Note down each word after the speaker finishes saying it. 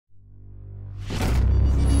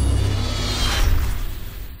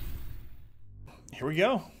we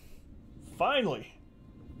go. Finally.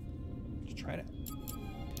 Just trying it.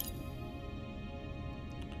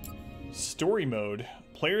 Story mode.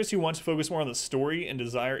 Players who want to focus more on the story and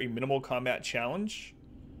desire a minimal combat challenge.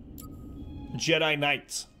 Jedi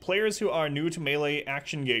Knights. Players who are new to melee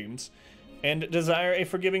action games and desire a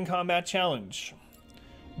forgiving combat challenge.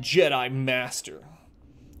 Jedi Master.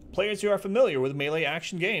 Players who are familiar with melee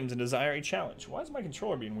action games and desire a challenge. Why is my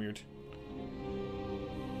controller being weird?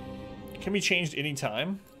 Can be changed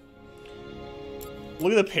anytime.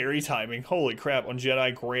 Look at the parry timing. Holy crap on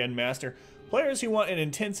Jedi Grandmaster. Players who want an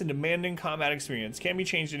intense and demanding combat experience can be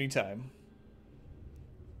changed anytime.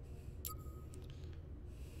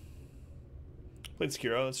 Played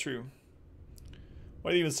Sekiro, that's true.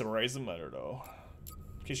 Why do they even summarize them? I don't know.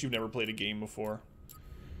 In case you've never played a game before.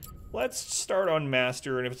 Let's start on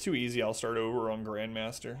Master, and if it's too easy, I'll start over on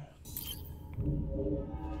Grandmaster.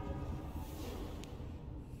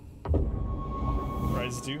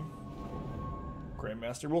 Rise 2.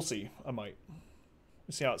 Grandmaster, we'll see. I might.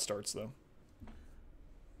 We'll see how it starts, though.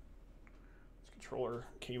 This controller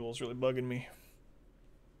cable is really bugging me.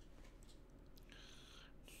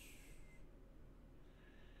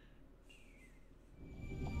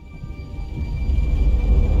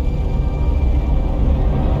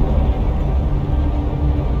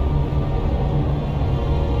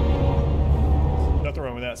 Nothing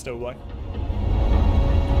wrong with that, Stoveblack.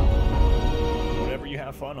 Whatever you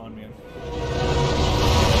have fun on, man.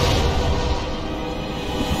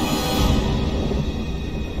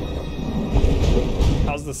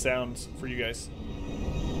 How's the sound for you guys?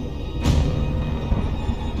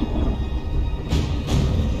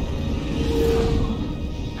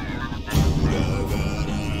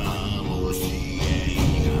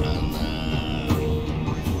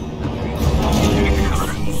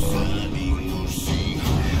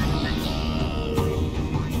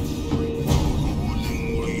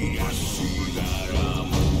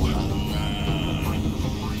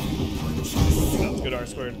 Sounds good,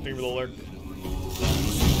 R-squared. Thank you for the lurk.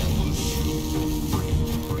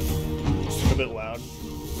 A bit loud.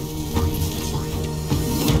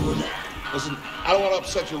 Listen, I don't want to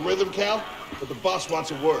upset your rhythm, Cal, but the boss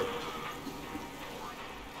wants a word.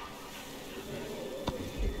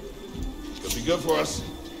 It's gonna be good for us.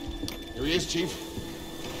 Here he is, Chief.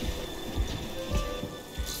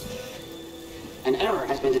 An error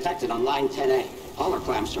has been detected on line 10A. All our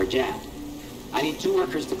clamps are jammed. I need 2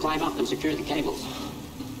 workers to climb up and secure the cables.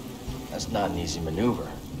 That's not an easy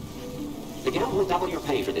maneuver. The guild will double your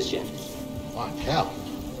pay for this shift. Come on, Cal.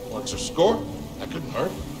 What's our score? That couldn't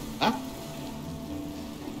hurt. Huh?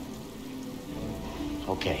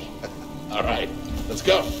 Okay. All right, let's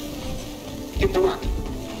go. Get to work.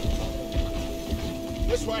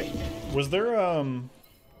 This way. Was there, one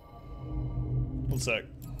sec.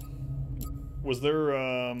 Was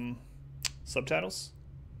there, subtitles?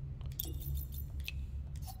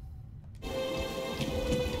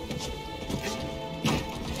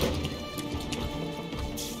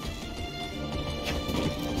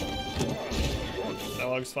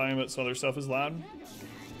 Dialogue's fine, but some other stuff is loud.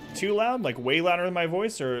 Too loud? Like way louder than my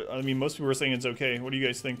voice? Or, I mean, most people were saying it's okay. What do you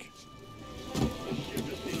guys think?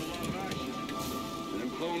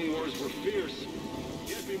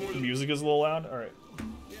 The music is a little loud? Alright.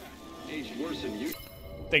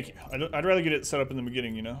 Thank you. I'd rather get it set up in the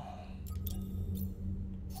beginning, you know?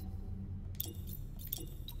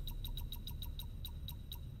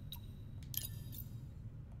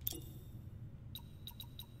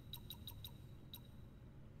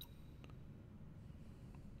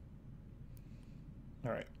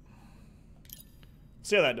 Alright.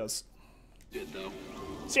 See how that does.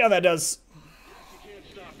 See how that does.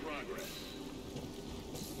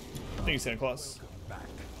 Thank you, Santa Claus. How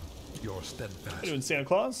you doing, Santa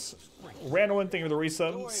Claus? Randallin, thank you for the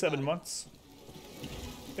resub. 7 months.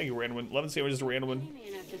 Thank you, Randallin. 11 sandwiches to Randallin.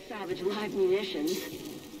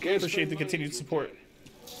 Appreciate the continued support.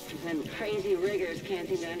 Them crazy riggers can't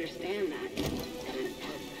seem to understand that.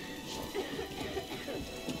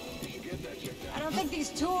 I don't think these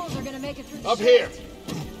tools are gonna make it through the Up here.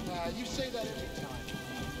 You say that every time.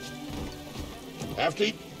 After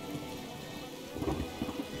you.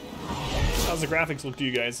 How's the graphics look to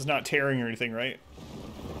you guys? It's not tearing or anything, right?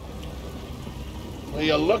 Will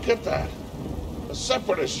you look at that? A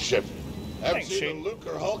separatist ship. Haven't Thanks, seen Shane. a Luke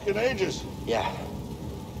or Hulk in ages. Yeah.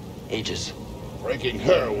 Ages. Breaking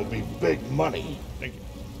her will be big money. Thank you.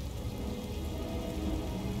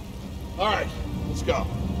 All right, let's go.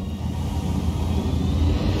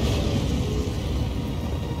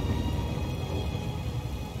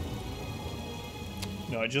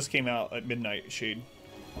 No, it just came out at midnight, Shade.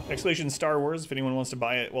 Exclamation Star Wars, if anyone wants to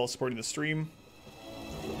buy it while supporting the stream.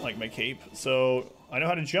 like my cape. So I know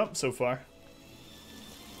how to jump so far.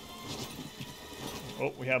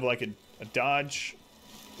 Oh, we have like a dodge.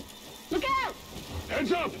 Look out!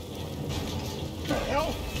 Heads up! What the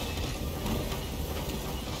hell?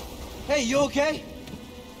 Hey, you okay?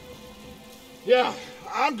 Yeah,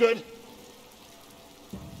 I'm good.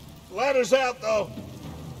 Ladder's out, though.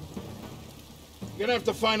 You're gonna have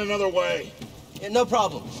to find another way. Yeah, no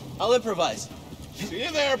problem. I'll improvise. See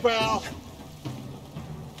you there, pal.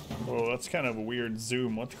 Oh, that's kind of a weird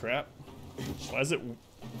zoom. What the crap? Why does it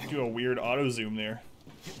do a weird auto zoom there?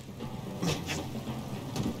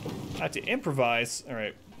 I have to improvise. All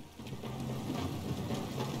right.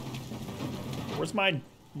 Where's my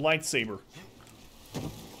lightsaber?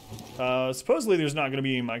 Supposedly there's not going to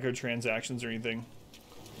be any microtransactions or anything,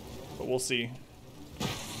 but we'll see.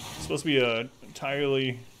 It's supposed to be a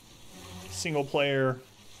entirely single player.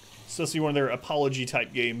 It's supposed to be one of their apology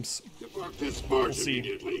type games. Depart this barge We'll see.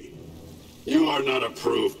 immediately. You are not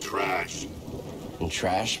approved trash. And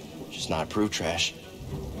trash? Just not approved trash.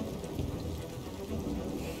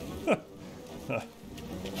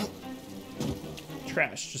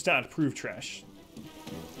 Trash, just not approved trash.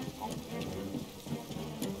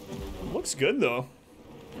 Looks good though.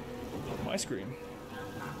 My screen.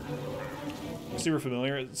 Super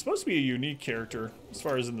familiar. It's supposed to be a unique character as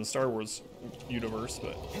far as in the Star Wars universe,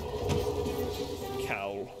 but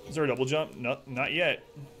cow. Is there a double jump? No, not yet.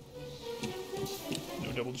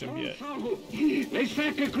 No double jump yet.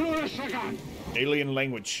 Alien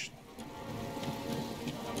language.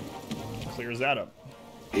 Clears that up.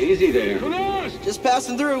 Easy there. Just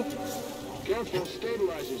passing through. Careful,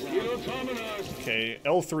 stabilizers out. Okay,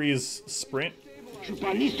 L3 is sprint.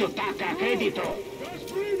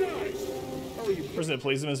 Person that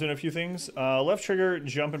plays them has been a few things. Left trigger,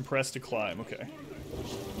 jump and press to climb. Okay.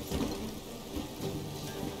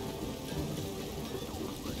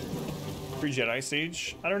 Pre-Jedi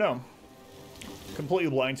stage? I don't know. Completely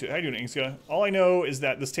blind to it. How you doing, Inkska? All I know is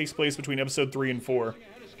that this takes place between episode 3 and 4.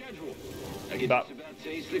 About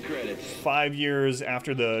 5 years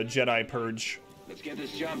after the Jedi Purge. Let's get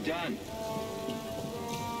this job done.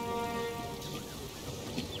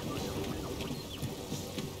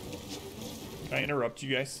 Can I interrupt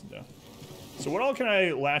you guys? No. So what all can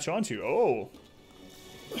I latch onto? Oh.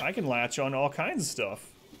 I can latch on all kinds of stuff.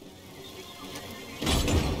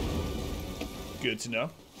 Good to know.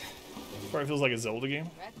 Probably feels like a Zelda game.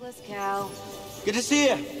 Reckless cow. Good to see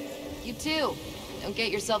you. You too. Don't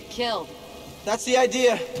get yourself killed. That's the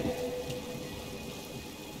idea.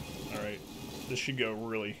 Alright. This should go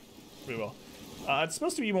really, really well. It's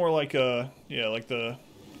supposed to be more like yeah, like the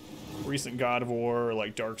recent God of War or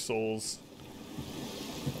like Dark Souls.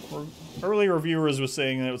 Earlier reviewers was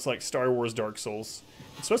saying that it was like Star Wars Dark Souls.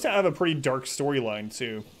 It's supposed to have a pretty dark storyline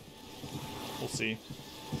too. We'll see.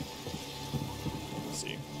 We'll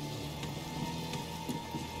see.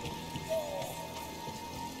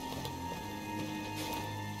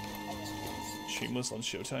 Shameless on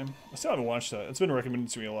Showtime. I still haven't watched that. It's been recommended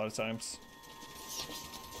to me a lot of times.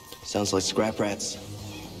 Sounds like scrap rats.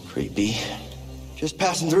 Creepy. Just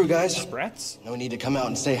passing through, guys. Sprats? No need to come out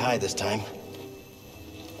and say hi this time.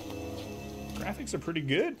 Graphics are pretty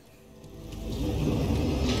good.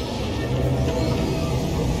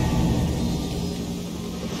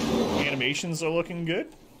 Animations are looking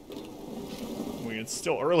good. I mean, it's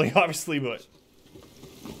still early, obviously, but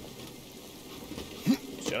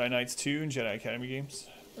Jedi Knights 2 and Jedi Academy games.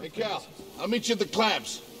 Hey, Cal, I'll meet you at the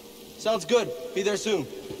clamps. Sounds good. Be there soon.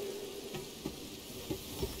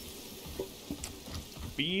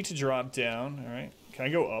 B to drop down. All right. Can I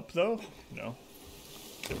go up though? No.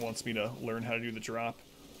 It wants me to learn how to do the drop.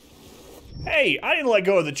 Hey, I didn't let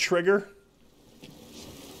go of the trigger.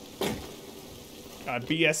 God,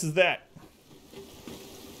 BS is that?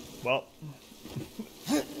 Well.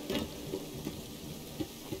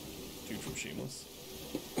 Dude from Shameless.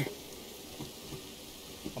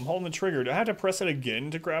 I'm holding the trigger. Do I have to press it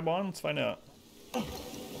again to grab on? Let's find out.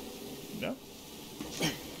 No?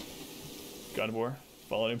 God of War.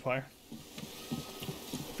 Fallen Empire.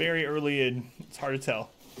 Very early in. It's hard to tell.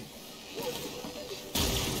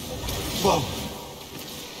 Whoa.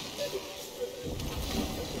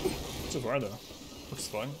 So far, though. Looks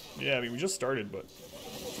fun. Yeah, I mean, we just started, but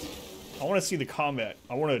I want to see the combat.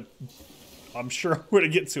 I want to... I'm sure I'm going to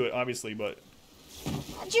get to it, obviously, but...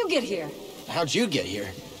 How'd you get here? How'd you get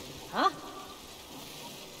here? Huh?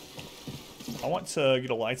 I want to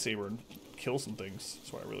get a lightsaber and kill some things.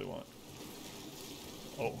 That's what I really want.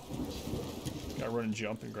 Oh. Gotta run and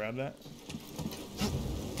jump and grab that.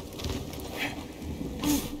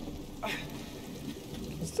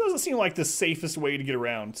 This doesn't seem like the safest way to get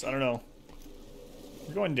around. So I don't know.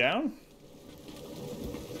 We're going down?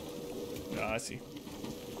 Ah, I see.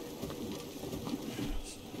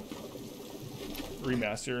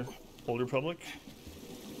 Remaster, Old Republic.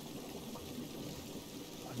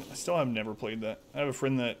 I still have never played that. I have a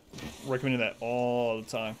friend that recommended that all the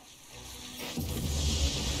time.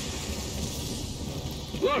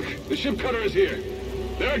 Look, the ship cutter is here.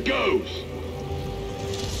 There it goes.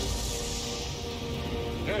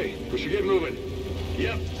 Hey, we should get moving.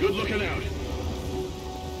 Yep, good looking out.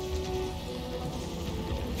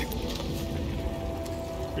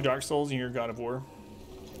 Your Dark Souls and your God of War.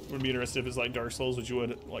 Would be interested if it's like Dark Souls, which you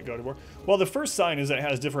would like God of War. Well, the first sign is that it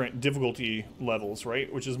has different difficulty levels,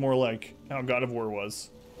 right? Which is more like how God of War was.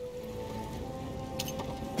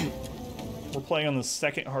 We're playing on the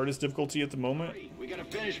second hardest difficulty at the moment. We gotta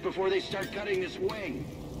finish before they start cutting this wing.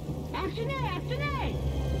 Action A, action A!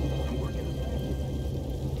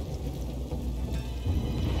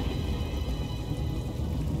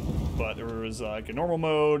 But there was like a normal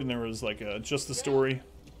mode, and there was like a just the story.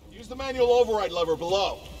 Use the manual override lever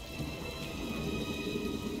below.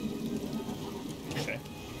 Okay.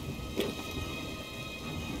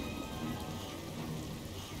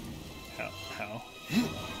 How?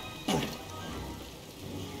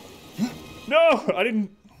 No, I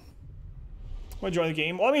didn't. Want to join the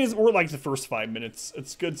game? Well, I mean, we're like the first 5 minutes.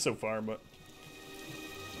 It's good so far, but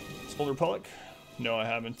it's Old Republic. No, I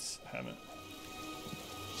haven't.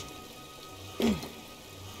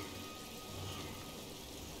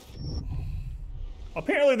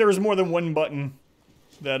 Apparently, there was more than one button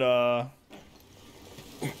that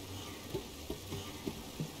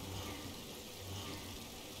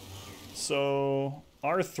So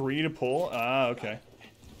R3 to pull. Ah, okay.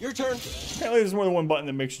 Your turn. Apparently, there's more than one button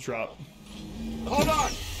that makes you drop. Hold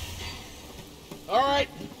on. All right,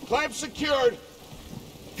 clamp secured.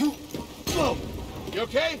 You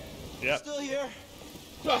okay? Yep. Still here.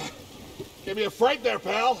 Give me a fright there,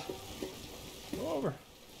 pal. Go over.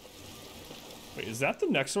 Wait, is that the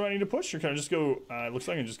next one I need to push, or can I just go? It looks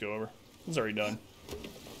like I can just go over. It's already done.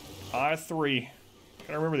 I3.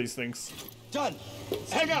 Gotta remember these things. Done.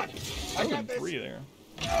 Hang on. I got this. 3 there.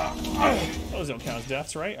 Those don't count as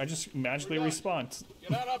deaths, right? I just magically respawn.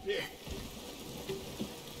 Get out up here.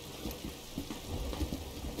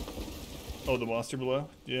 Oh, the monster below?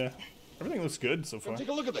 Yeah. Everything looks good so far. Take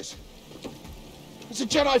a look at this. It's a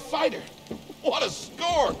Jedi fighter. What a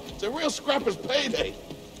score! It's a real scrapper's payday.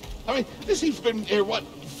 I mean, this he's been here, what,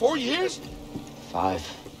 4 years?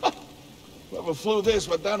 5. Whoever flew this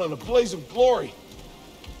went down in a blaze of glory.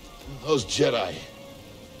 Those Jedi.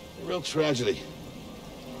 A real tragedy.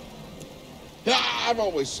 Yeah, I've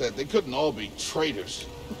always said they couldn't all be traitors.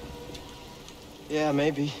 Yeah,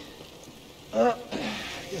 maybe. Guess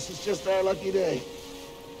it's just our lucky day.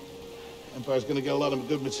 Empire's gonna get a lot of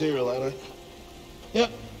good material out of it. Yeah,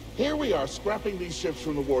 here we are, scrapping these ships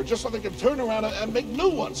from the war just so they can turn around and make new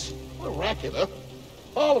ones. What a racket, huh?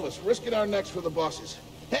 All of us risking our necks for the bosses.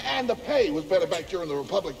 And the pay was better back during the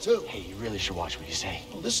Republic, too. Hey, you really should watch what you say.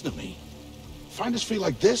 Well, listen to me. Find us free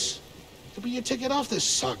like this, could be your ticket off this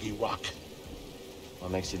soggy rock.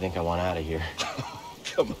 What makes you think I want out of here?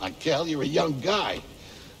 Come on, Cal, you're a young guy.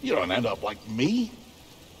 You don't end up like me.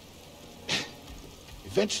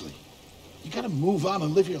 Eventually, you gotta move on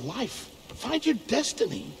and live your life. Find your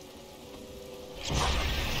destiny.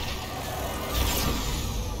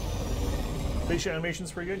 Facial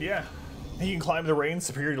animation's pretty good, yeah. You can climb the reins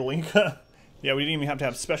superior to Link. Yeah, we didn't even have to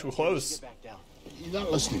have special clothes. Get back down. You're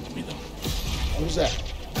not listening to me, though. What was that?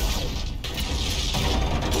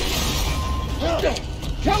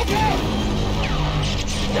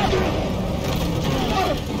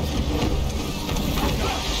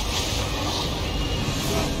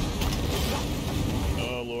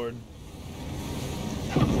 Oh, Lord.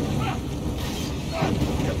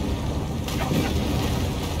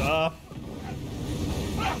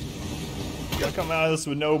 Gotta come out of this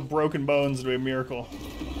with no broken bones. It'd be a miracle.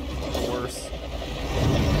 Or worse.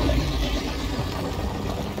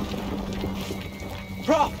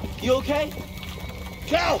 Prof, you okay?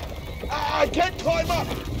 Cal! I can't climb up!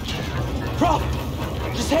 Prof,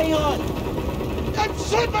 just hang on.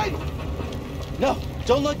 Shoot me! No,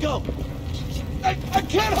 don't let go. I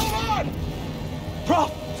can't hold on!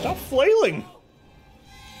 Prof! Stop flailing!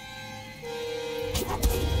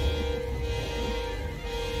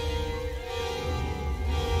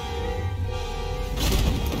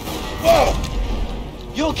 Whoa!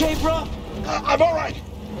 You okay, bro? I'm all right.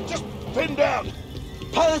 Just pinned down.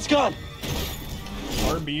 Pilot's gone.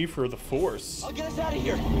 RB for the Force. I'll get us out of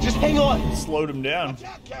here. Just hang on. Slowed him down. Watch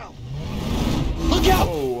out, Cal. Look out!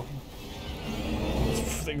 Oh.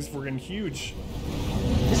 This thing's freaking huge.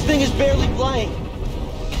 This thing is barely flying.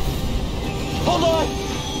 Hold on!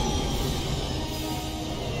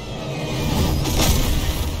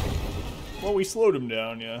 Well, we slowed him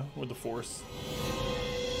down, yeah, with the Force.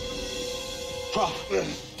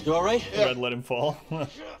 Prof, you alright? Red let him fall.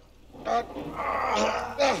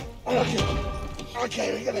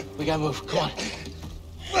 Okay, We gotta move. Come on.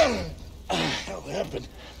 What the hell happened?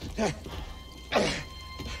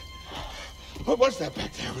 What was that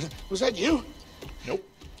back there? Was that you? Nope.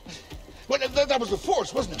 Well, that was the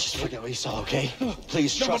Force, wasn't it? Just forget what you saw, okay?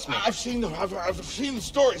 Please trust me. I've seen the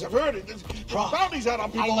stories. I've heard it. There's bounties out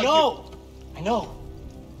on people like you. I know.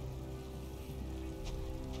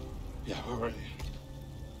 Yeah, all right.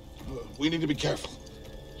 We need to be careful.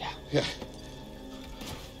 Yeah.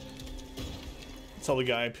 Tell the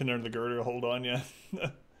guy pinned under the girder to hold on, yeah.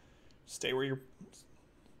 Stay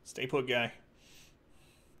put, guy.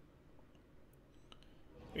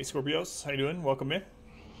 Hey, Scorpios, how you doing? Welcome in.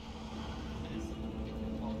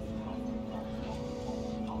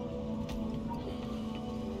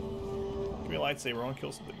 Give me a lightsaber, I want to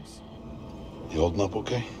kill some things. You holding up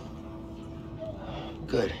okay?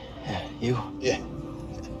 Good. Yeah, you? Yeah.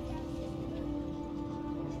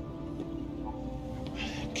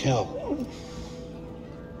 Cal,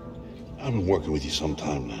 I've been working with you some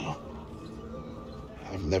time now.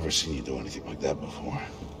 I've never seen you do anything like that before.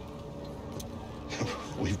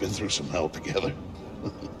 We've been through some hell together.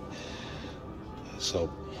 So,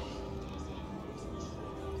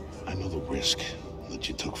 I know the risk that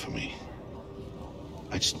you took for me.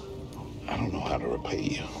 I don't know how to repay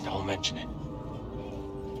you. Don't mention it.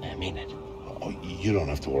 I mean it. Oh, you don't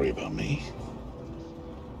have to worry about me.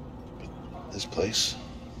 But this place,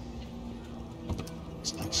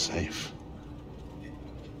 it's not safe.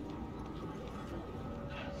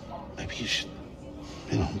 Maybe you should,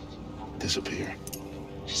 disappear.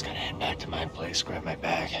 Just gotta head back to my place, grab my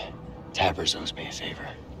bag. Tabbers owes me a favor.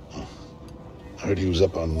 Oh. I heard he was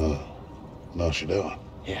up on Nar Shaddaa.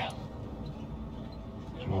 Yeah.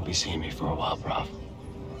 You won't be seeing me for a while, Prof.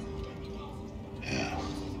 Yeah,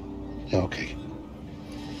 okay.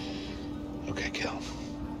 Okay, Cal.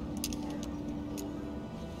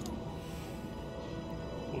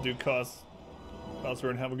 We'll do cause. Bowser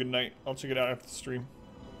and have a good night. I'll check it out after the stream.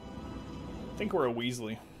 I think we're a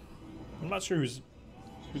Weasley. I'm not sure who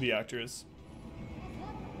the actor is.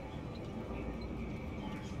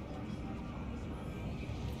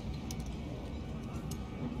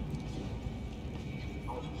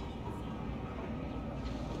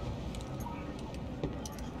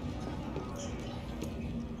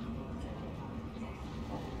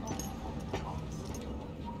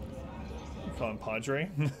 You call him Padre?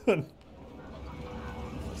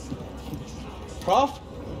 Prof?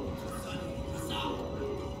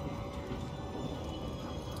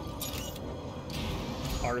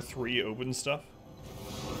 R3 open stuff.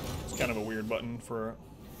 It's kind of a weird button for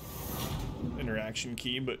interaction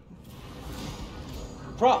key, but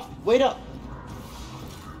Prof, wait up.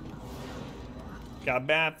 got a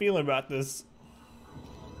bad feeling about this.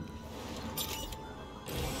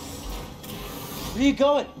 Where you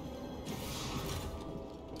going?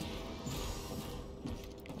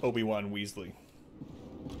 Obi-Wan Weasley.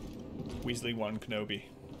 Weasley 1 Kenobi.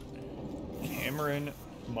 Cameron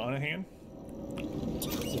Monaghan.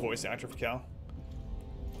 He's the voice actor for Cal.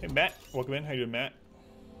 Hey, Matt. Welcome in. How you doing, Matt?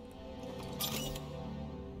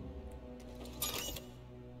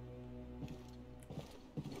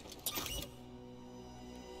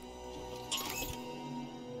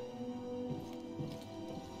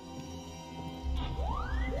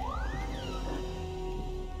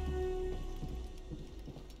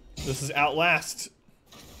 This is Outlast.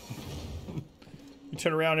 You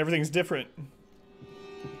turn around, everything's different.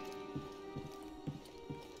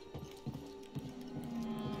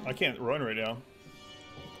 I can't run right now.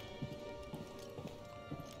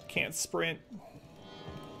 Can't sprint.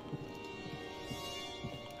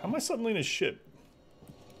 How am I suddenly in a ship?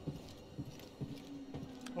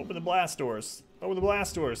 Open the blast doors. Open the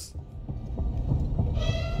blast doors.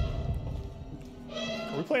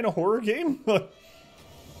 Are we playing a horror game?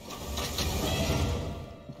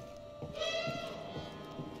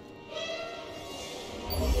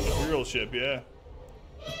 Real ship, yeah.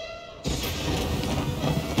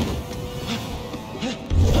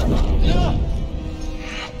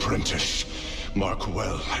 Apprentice, mark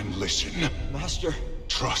well and listen. Master.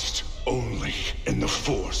 Trust only in the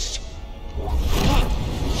Force.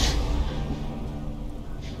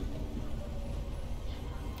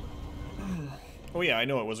 Oh yeah, I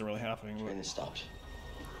know it wasn't really happening. But... And it stopped.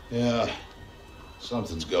 Yeah,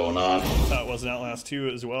 something's going on. That wasn't Outlast 2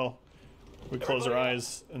 as well. We closed our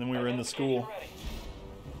eyes and then we were in the school.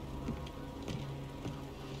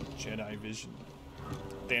 Jedi vision.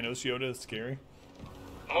 Thanos Yoda is scary.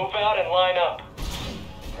 Move out and line up.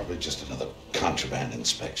 Probably just another contraband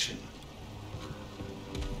inspection.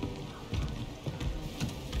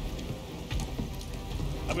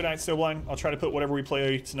 Have a good night, Snowblind. I'll try to put whatever we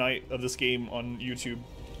play tonight of this game on YouTube.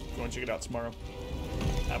 If you want to check it out tomorrow.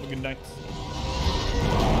 Have a good night.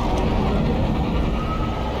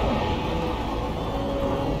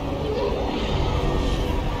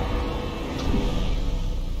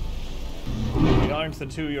 The aren't the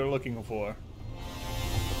two you're looking for.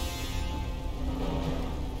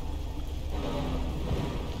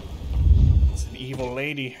 It's an evil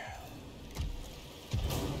lady.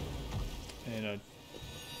 And a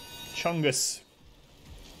Chungus.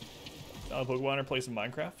 Download Pokemon or play some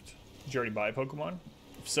Minecraft? Did you already buy Pokemon?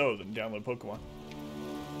 If so, then download Pokemon.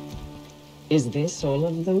 Is this all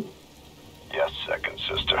of them? Yes, second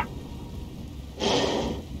sister.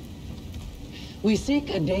 We seek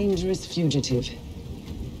a dangerous fugitive.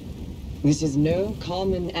 This is no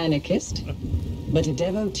common anarchist, but a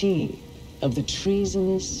devotee of the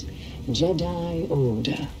treasonous Jedi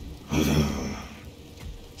Order.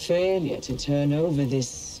 Failure to turn over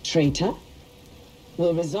this traitor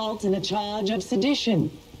will result in a charge of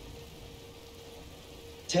sedition.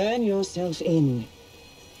 Turn yourself in,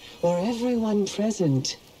 or everyone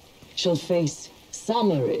present shall face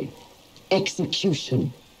summary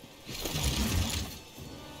execution.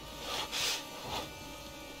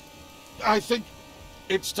 I think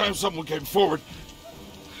it's time someone came forward.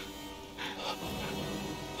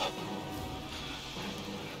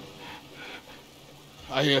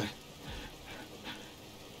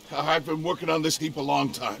 I've been working on this heap a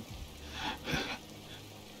long time.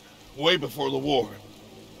 Way before the war.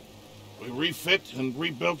 We refit and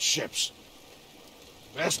rebuilt ships.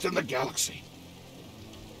 Best in the galaxy.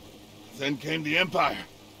 Then came the Empire.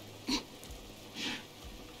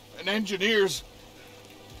 And engineers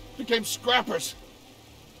became scrappers.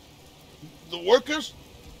 The workers,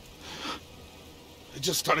 they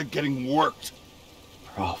just started getting worked.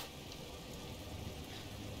 Prof.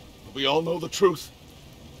 We all know the truth.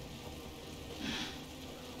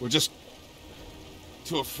 We're just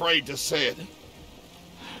too afraid to say it.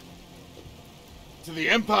 To the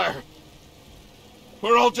Empire,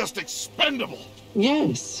 we're all just expendable.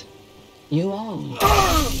 Yes, you are.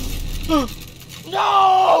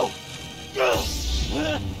 No!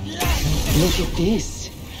 Look at this,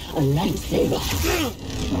 a lightsaber.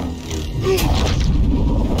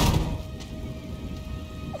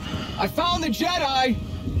 I found the Jedi!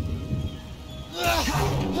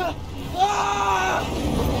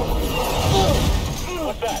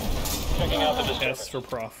 What's that? Checking out the disturbance. S for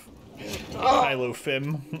Prof. Kylo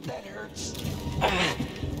Fim. That hurts.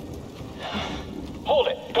 Hold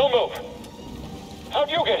it! Don't move! How'd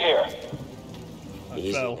you get here?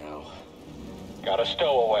 Easy fell. now. Got a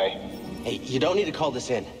stowaway. Hey, you don't need to call this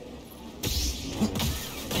in.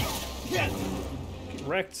 Get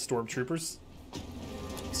wrecked, stormtroopers.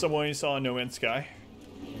 Someone you saw in No Man's Sky.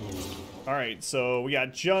 Alright, so we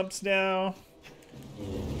got jumps now.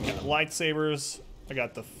 Got lightsabers. I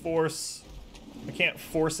got the Force. I can't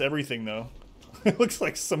force everything though. It looks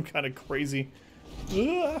like some kind of crazy.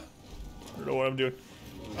 I don't know what I'm doing.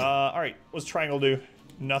 Alright, what's triangle do?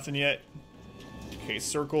 Nothing yet. Okay,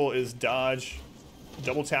 circle is dodge.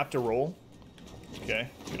 Double tap to roll. Okay,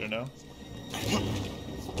 good to know.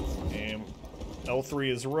 And L3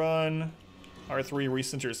 is run. R3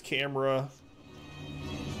 recenters camera.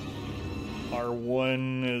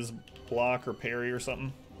 R1 is block or parry or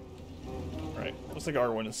something. Alright, looks like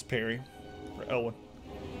R1 is parry. Or L1.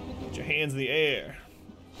 Put your hands in the air.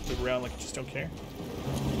 Move around like you just don't care.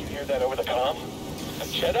 You hear that over the comm? A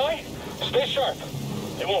Jedi? Stay sharp.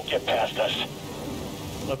 They won't get past us.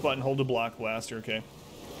 Left button, hold to block blaster, okay.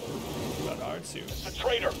 Got R2. A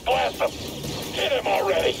traitor! Blast him! Hit him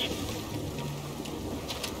already!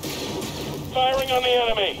 Firing on the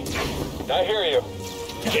enemy! I hear you.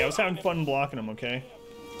 Yeah, I was having fun blocking them, okay?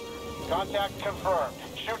 Contact confirmed.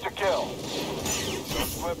 Shoot to kill.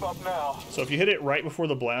 Flip up now. So if you hit it right before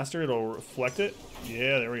the blaster, it'll reflect it?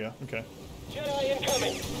 Yeah, there we go, okay. Jedi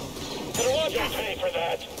incoming! Gonna want to pay for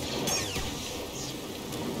that!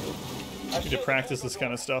 Need to practice this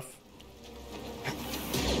kind of stuff.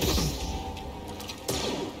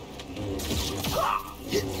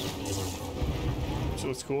 So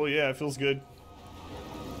it's cool, yeah, it feels good.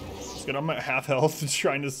 It's good, I'm at half health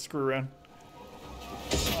trying to screw around.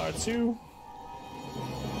 R2.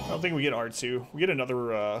 I don't think we get R2. We get another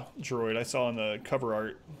droid I saw in the cover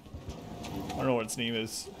art. I don't know what its name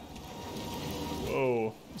is.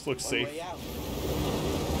 Whoa, this looks safe.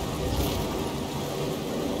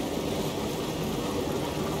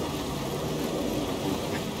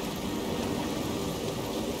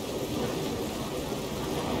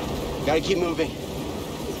 Gotta keep moving.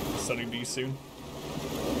 Sunny D soon.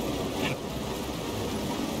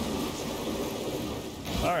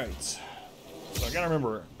 Alright. So I gotta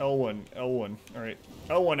remember L1, L1. Alright.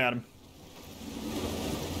 L1, Adam.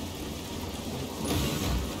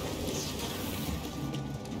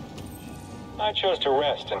 I chose to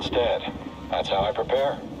rest instead. That's how I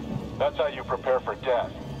prepare. That's how you prepare for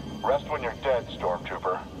death. Rest when you're dead,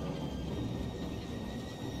 Stormtrooper.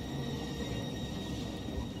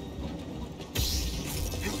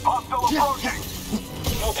 Hostile approaching!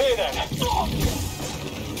 Okay then.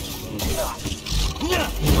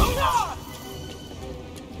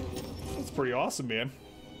 That's pretty awesome, man.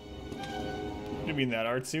 You mean that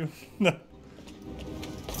art too? I'm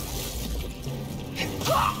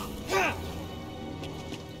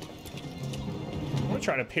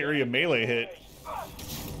trying to parry a melee hit.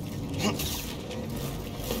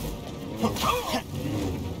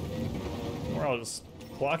 Or I'll just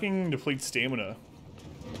blocking depletes stamina.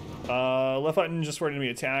 Left button just for enemy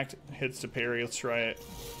attacked. Hits to parry. Let's try it.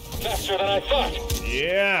 Faster than I thought.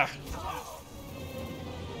 Yeah.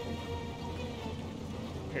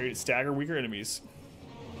 Parry to stagger weaker enemies.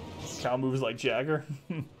 Cal moves like Jagger.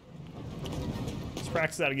 Let's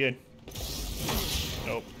practice that again.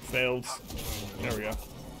 Nope, failed. There we go.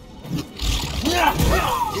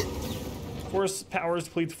 Force powers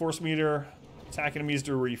deplete the force meter. Attack enemies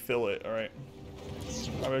to refill it. All right.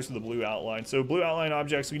 Probably actually the blue outline. So blue outline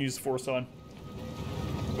objects we can use the force on.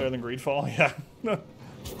 Better than Greedfall, yeah. Not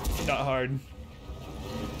hard.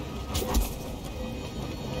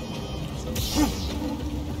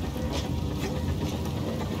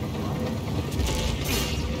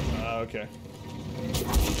 Okay.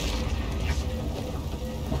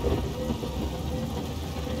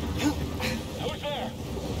 Who's there?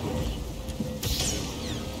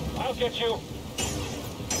 I'll get you.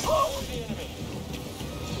 Who's the enemy?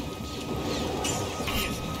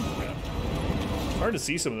 Hard to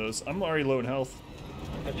see some of those. I'm already low in health.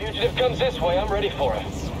 The fugitive comes this way. I'm ready for it.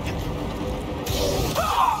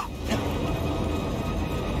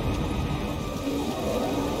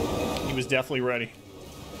 He was definitely ready.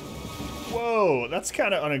 Whoa, that's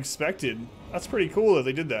kind of unexpected. That's pretty cool that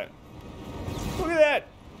they did that. Look at that!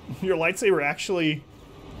 Your lightsaber actually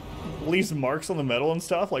leaves marks on the metal and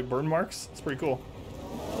stuff, like burn marks. It's pretty cool.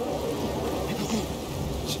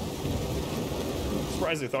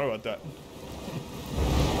 Surprised they thought about that.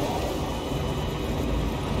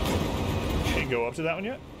 Can't go up to that one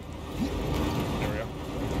yet? There we go.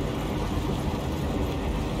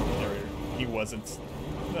 There we go. He wasn't.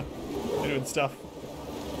 Doing stuff.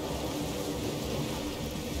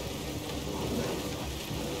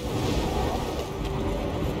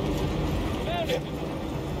 Found him!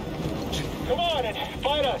 Come on and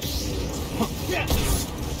fight us!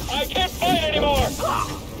 I can't fight anymore!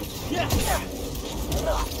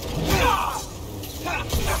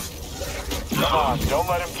 Come on, don't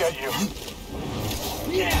let him get you.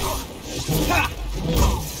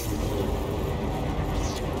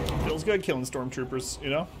 Feels good killing stormtroopers, you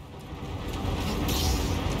know?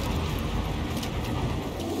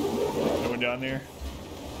 No one down there.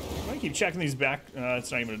 I'm gonna keep checking these back.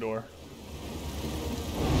 It's not even a door.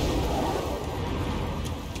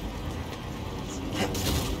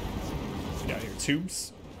 Down here,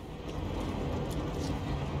 tubes.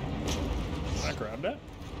 Can I grab that?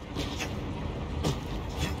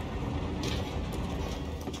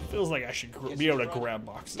 Feels like I should be able to grab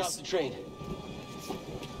boxes. Stop the train.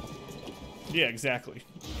 Yeah, exactly.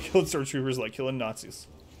 Killing stormtroopers like killing Nazis.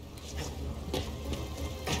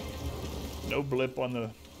 No blip on the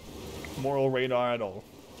moral radar at all.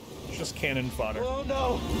 Just cannon fodder. Oh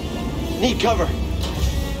no! Need cover.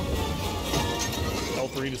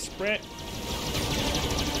 L3 to sprint.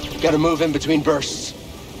 Gotta move in between bursts.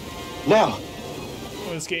 Now.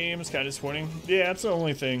 Well, this game is kind of disappointing. Yeah, that's the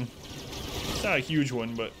only thing. It's not a huge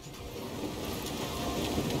one, but.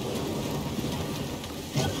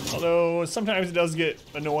 Although sometimes it does get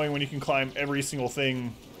annoying when you can climb every single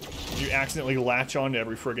thing. You accidentally latch onto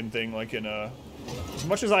every friggin' thing, like in as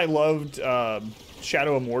much as I loved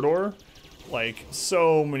Shadow of Mordor, like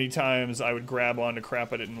so many times I would grab onto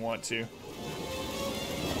crap I didn't want to.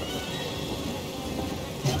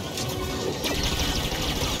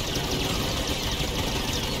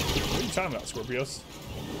 What are you talking about, Scorpios?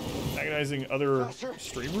 Agonizing other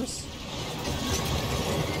streamers?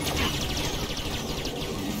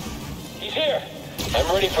 He's here! I'm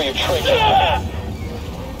ready for your trick.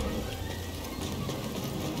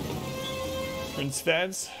 Prince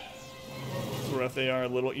Fads. That's rough they are. A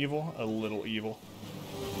little evil. A little evil.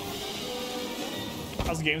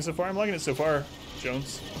 How's the game so far? I'm liking it so far,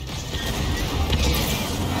 Jones.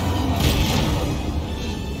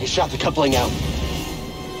 They shot the coupling out.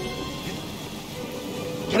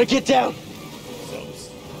 Gotta get down.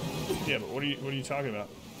 Yeah, but what are you talking about?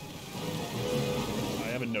 I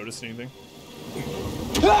haven't noticed anything.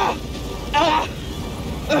 Ah! Ah!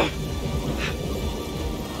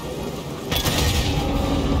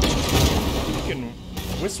 You can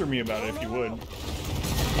whisper me about it if you would.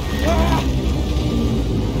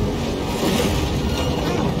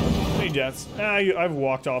 Any deaths? I've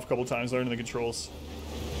walked off a couple times learning the controls.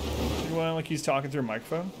 Anyone like he's talking through a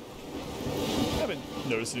microphone? I haven't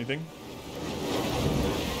noticed anything.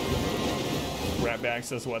 Ratbag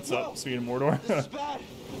says what's up, speaking of Mordor.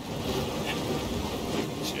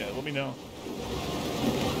 Yeah, let me know.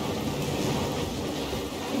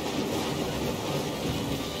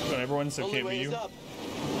 So everyone, so can't be you.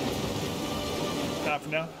 Not for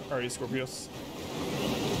now. Alrighty, Scorpios.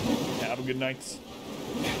 Have a good night.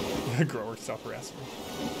 Grower, stop harassing me.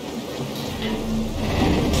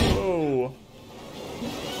 Whoa.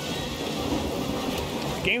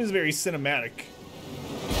 The game is very cinematic.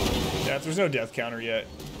 Death. There's no death counter yet.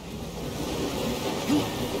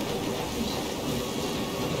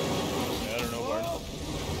 I don't know, Bard.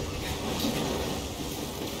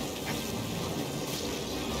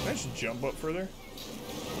 I should jump up further.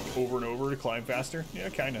 Over and over to climb faster. Yeah,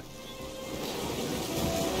 kinda.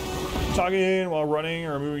 Talking while running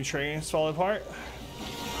or moving trains falling apart.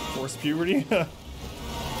 Forced puberty.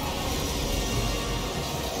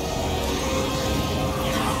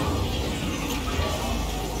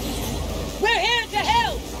 We're here to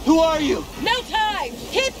help! Who are you? No time!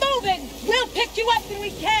 Keep moving! We'll pick you up when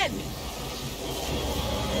we can!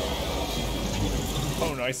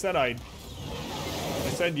 Oh no, I said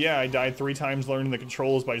yeah, I died 3 times learning the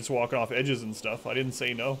controls by just walking off edges and stuff. I didn't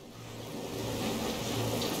say no.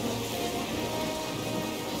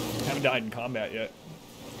 Haven't died in combat yet.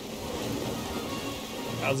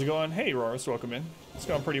 How's it going? Hey, Roris, welcome in. It's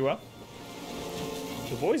going pretty well.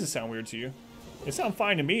 The voices sound weird to you. They sound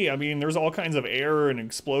fine to me. I mean, there's all kinds of air and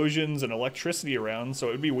explosions and electricity around, so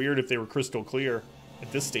it would be weird if they were crystal clear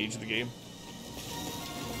at this stage of the game.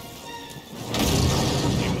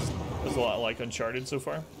 The game was a lot like Uncharted so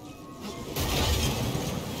far.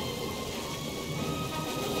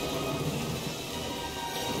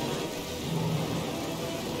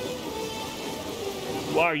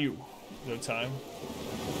 Who are you? No time.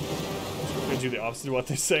 I'm gonna do the opposite of what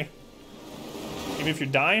they say. Even if you're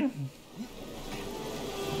dying?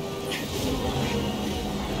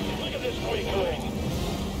 Look at this weakling.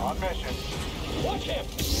 On mission. Watch him.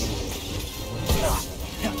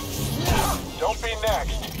 Don't be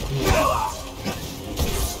next.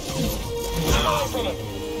 Away from him.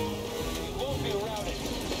 He won't be routed.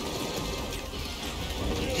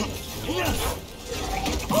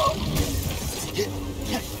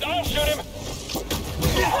 Don't shoot him.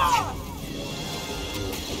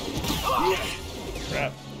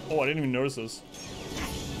 Crap. Oh, I didn't even notice this.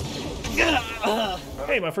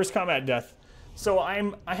 Hey, my first combat death. So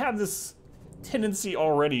I have this tendency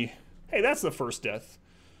already. Hey, that's the first death.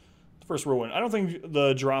 The first real one. I don't think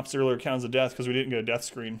the drops earlier counts as a death because we didn't get a death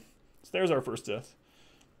screen. So there's our first death.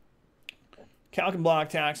 Cal can block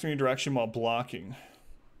attacks in any direction while blocking.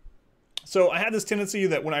 So I had this tendency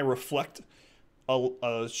that when I reflect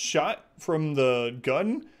a shot from the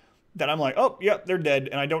gun, that I'm like, oh, yep, they're dead,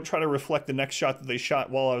 and I don't try to reflect the next shot that they shot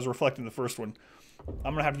while I was reflecting the first one.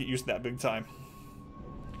 I'm gonna have to get used to that big time.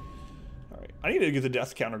 Alright, I need to get the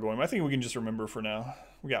death counter going, but I think we can just remember for now.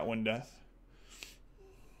 We got 1 death.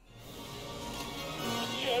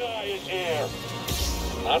 Jedi is here.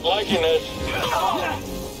 Not liking this.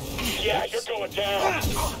 Yeah, you're going down.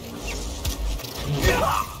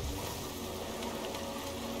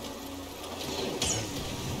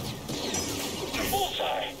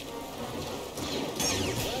 Bullseye.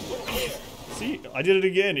 See, I did it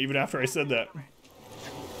again, even after I said that.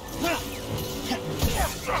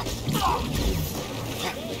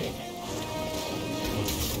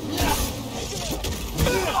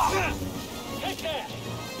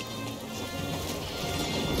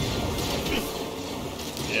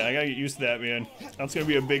 Yeah, I gotta get used to that, man. That's gonna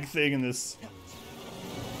be a big thing in this.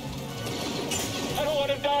 I don't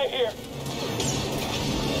want to die here.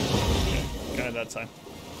 Kind of that time.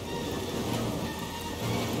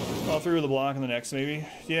 Fall through the block in the next, maybe.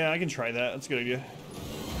 Yeah, I can try that. That's a good idea.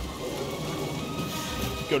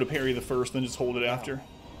 Go to parry the first, then just hold it after.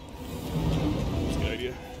 That's a good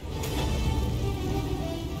idea.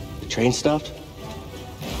 The train stopped?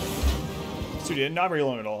 So yeah, not very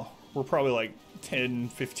long at all. We're probably like 10,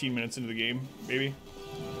 15 minutes into the game, maybe.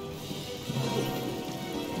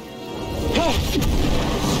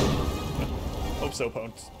 Hope so,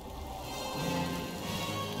 Pwned.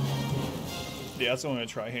 Yeah, that's what I'm gonna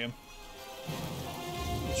try him.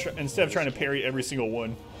 Instead of trying to parry every single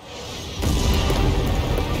one.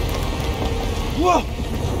 Whoa!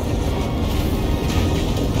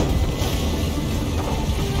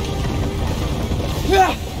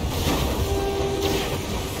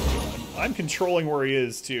 I'm controlling where he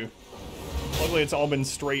is too. Luckily, it's all been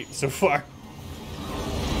straight so far.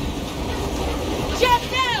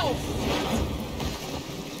 Jump now!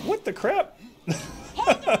 What the crap?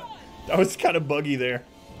 That was kind of buggy there.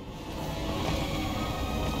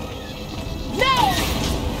 No!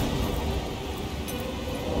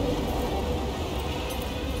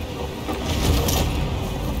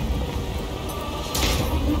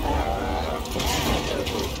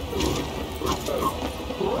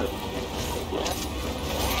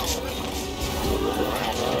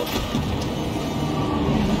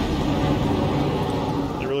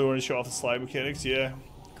 They really want to show off the slide mechanics, yeah.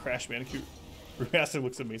 Crash Bandicoot Remastered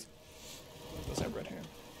looks amazing. Does have red hair.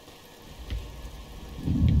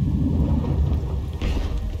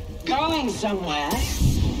 Going somewhere?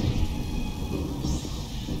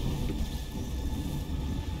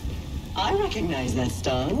 I recognize that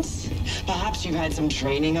stance. Perhaps you've had some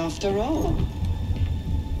training after all.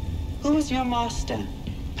 Who was your master,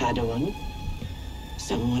 Padawan?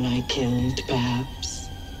 Someone I killed, perhaps?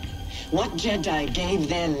 What Jedi gave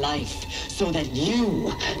their life so that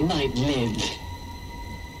you might live?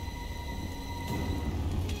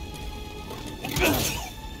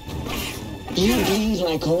 You bleed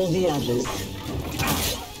like all the others.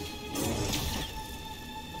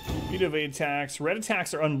 Speed of 8 attacks. Red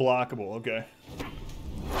attacks are unblockable. Okay.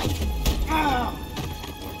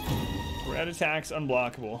 Red attacks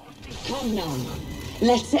unblockable. Come now.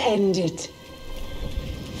 Let's end it.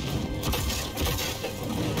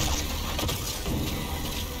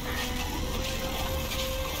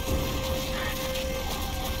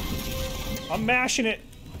 I'm mashing it.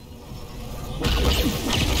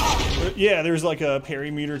 Yeah, there's like a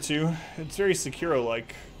parry meter too. It's very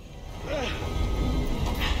Sekiro-like.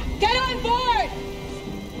 Get on board!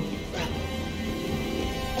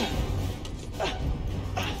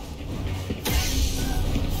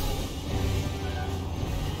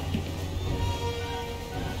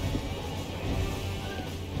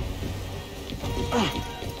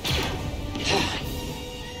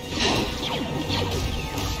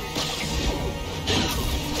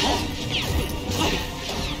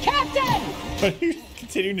 Captain! You're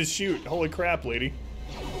continuing to shoot. Holy crap, lady.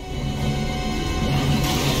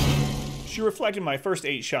 She reflected my first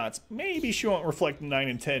 8 shots. Maybe she won't reflect 9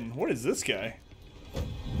 and 10. What is this guy?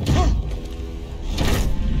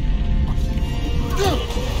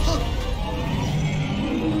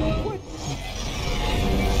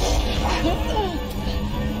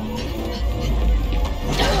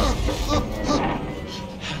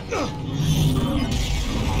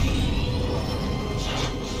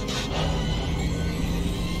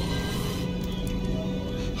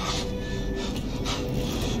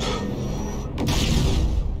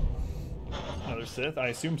 Sith? I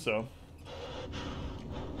assume so.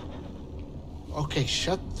 Okay,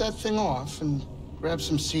 shut that thing off and grab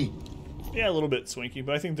some seat. Yeah, a little bit swanky,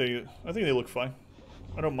 but I think they look fine.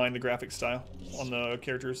 I don't mind the graphic style on the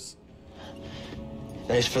characters.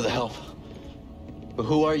 Thanks for the help. But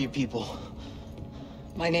who are you people?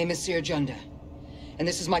 My name is Seer Junda, and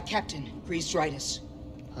this is my captain, Grease Dritus.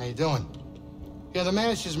 How you doing? Yeah, the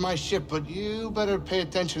Mantis is my ship, but you better pay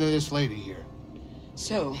attention to this lady here.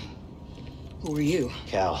 So, who are you?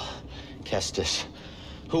 Cal. Kestis.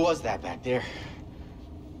 Who was that back there?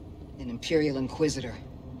 An Imperial Inquisitor.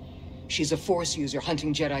 She's a Force user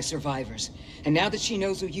hunting Jedi survivors. And now that she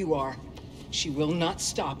knows who you are, she will not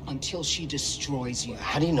stop until she destroys you.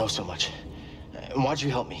 How do you know so much? And why'd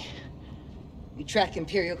you help me? We track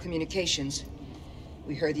Imperial communications.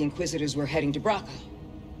 We heard the Inquisitors were heading to Braca.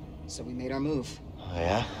 So we made our move. Oh,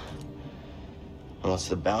 yeah? And what's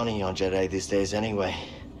the bounty on Jedi these days anyway?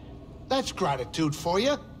 That's gratitude for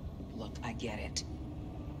you. Look, I get it.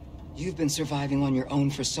 You've been surviving on your own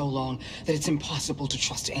for so long that it's impossible to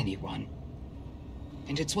trust anyone.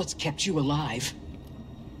 And it's what's kept you alive.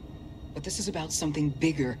 But this is about something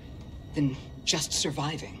bigger than just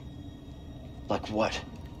surviving. Like what?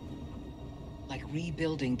 Like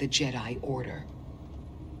rebuilding the Jedi Order.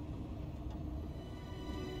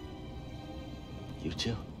 You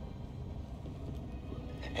too?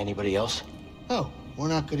 Anybody else? Oh, we're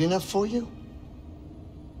not good enough for you?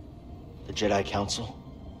 The Jedi Council?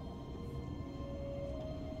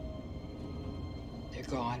 They're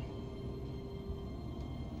gone.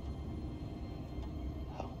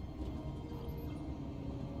 Oh.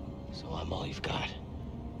 So I'm all you've got.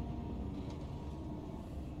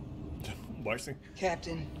 Watching.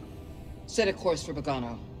 Captain, set a course for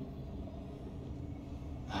Bogano.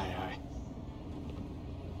 Aye, aye.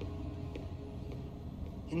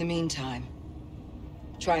 In the meantime,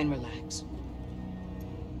 try and relax.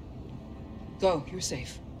 Go, you're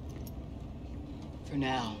safe. For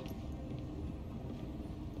now.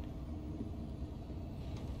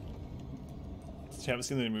 If you haven't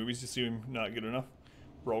seen the movies, you assume not good enough.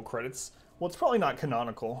 Roll credits. Well, it's probably not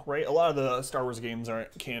canonical, right? A lot of the Star Wars games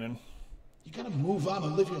aren't canon. You gotta move on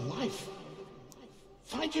and live your life.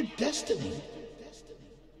 Find your destiny.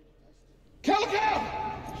 Calico!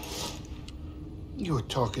 You were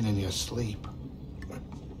talking in your sleep.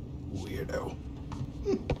 Weirdo.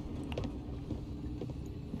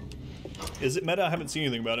 Is it meta? I haven't seen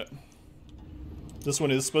anything about it. This one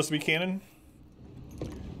is supposed to be canon?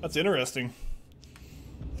 That's interesting.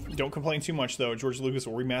 Don't complain too much, though. George Lucas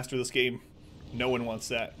will remaster this game. No one wants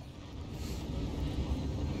that.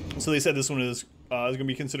 So they said this one is going to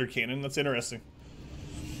be considered canon. That's interesting.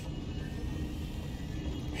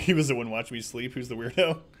 He was the one watching me sleep. Who's the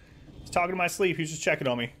weirdo? He's talking to my sleep. He's just checking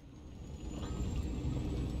on me.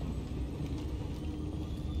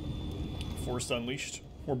 Force Unleashed.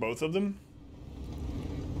 Or both of them?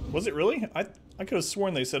 Was it really? I could have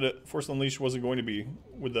sworn they said it, Force Unleashed wasn't going to be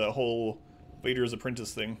with the whole Vader's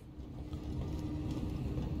Apprentice thing.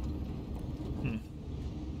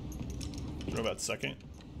 Don't know about second.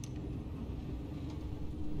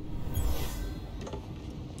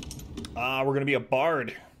 Ah, we're gonna be a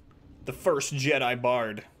bard. The first Jedi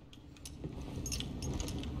bard.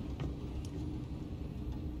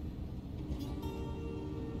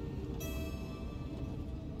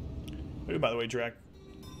 Ooh, by the way, Drac.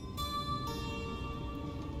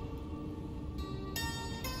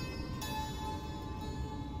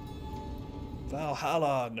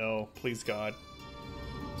 Valhalla, no, please God.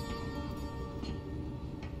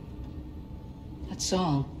 That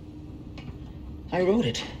song, I wrote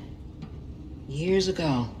it years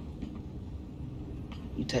ago.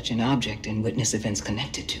 You touch an object and witness events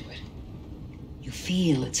connected to it. You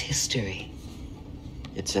feel its history.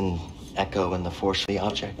 It's an echo in the Force of the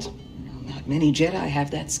object. Not many Jedi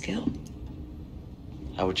have that skill.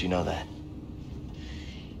 How would you know that?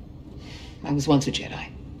 I was once a Jedi,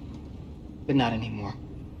 but not anymore.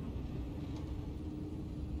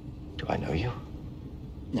 Do I know you?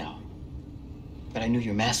 No. But I knew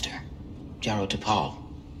your master, Jaro Tapal.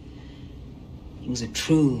 He was a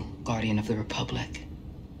true guardian of the Republic.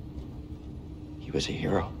 He was a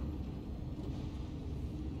hero.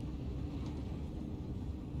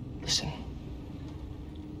 Listen.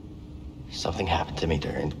 Something happened to me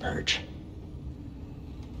during the purge.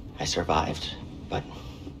 I survived, but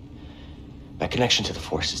my connection to the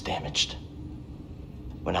Force is damaged.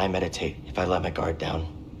 When I meditate, if I let my guard down,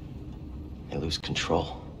 I lose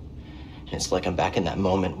control. And it's like I'm back in that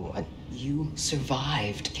moment when... You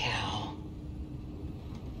survived, Cal.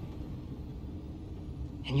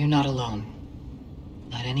 And you're not alone.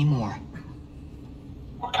 Not anymore.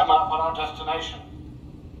 We're coming up on our destination.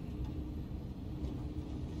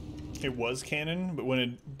 It was canon, but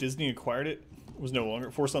when Disney acquired it, it was no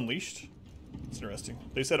longer. Force Unleashed? It's interesting.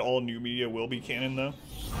 They said all new media will be canon, though.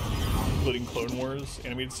 Including Clone Wars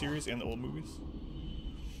animated series and the old movies.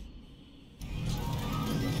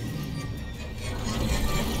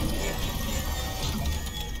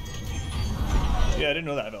 Yeah, I didn't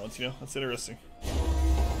know that, Valentino. That's interesting.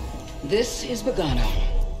 This is Bogano.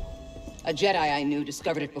 A Jedi I knew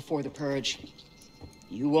discovered it before the purge.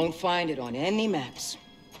 You won't find it on any maps.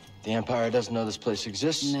 The Empire doesn't know this place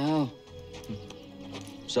exists? No.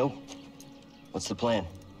 So, what's the plan?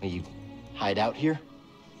 Will you hide out here?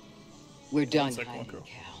 We're done hiding,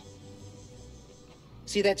 Cal.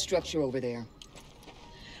 See that structure over there?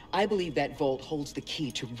 I believe that vault holds the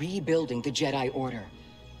key to rebuilding the Jedi Order.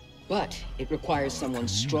 But it requires someone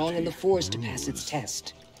strong in the Force to pass its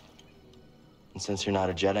test. And since you're not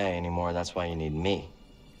a Jedi anymore, that's why you need me.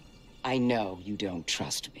 I know you don't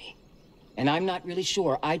trust me. And I'm not really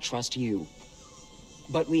sure I trust you.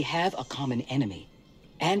 But we have a common enemy.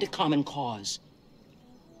 And a common cause.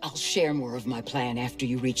 I'll share more of my plan after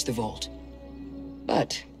you reach the vault.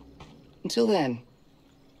 But, until then,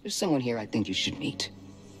 there's someone here I think you should meet.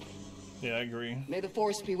 Yeah, I agree. May the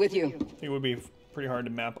Force be with you. I think it would be pretty hard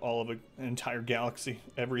to map all of an entire galaxy,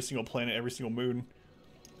 every single planet, every single moon,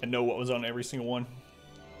 and know what was on every single one.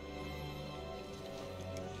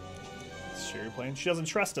 Share your plan. She doesn't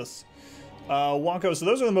trust us. Wonko, so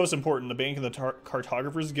those are the most important, the Bank and the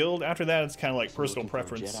Cartographers Guild. After that, it's kind of like personal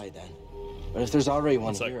preference. Jedi, then. But if there's already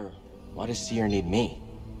one here, why does Seer need me?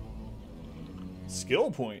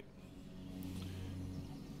 Skill point.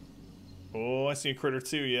 Oh, I see a critter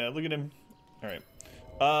too. Yeah, look at him. Alright.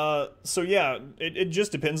 So yeah, it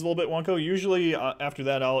just depends a little bit, Wonko. Usually after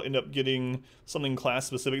that I'll end up getting something class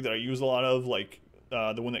specific that I use a lot of, like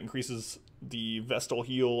the one that increases the Vestal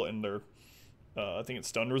heal and their, I think it's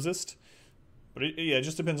stun resist. But yeah, it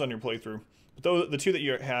just depends on your playthrough. But the two that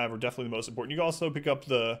you have are definitely the most important. You can also pick up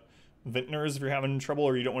the Vintners if you're having trouble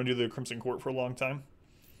or you don't want to do the Crimson Court for a long time.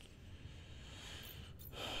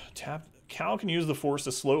 Cal can use the Force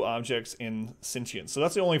to slow objects in sentience. So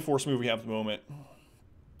that's the only Force move we have at the moment.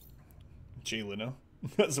 Jay Leno.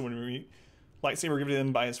 That's the one we meet. Lightsaber given to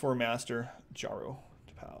him by his former master, Jaro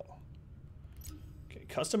Tapao. Okay,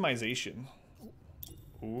 customization.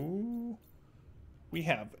 Ooh. We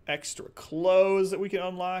have extra clothes that we can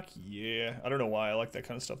unlock. Yeah, I don't know why I like that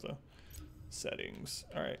kind of stuff though. Settings.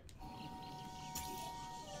 All right.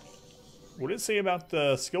 What did it say about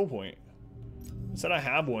the skill point? It said I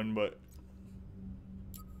have one, but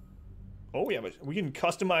oh yeah, but we can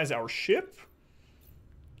customize our ship.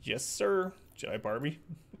 Yes, sir. Jedi Barbie.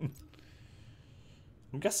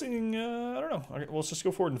 I'm guessing. I don't know. Okay, well, let's just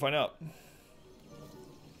go forward and find out.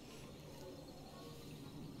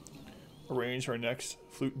 Arrange our next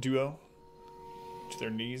flute duo to their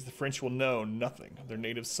knees. The French will know nothing of their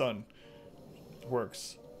native son. It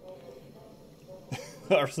works.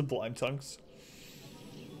 Our sublime tongues.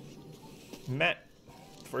 Matt,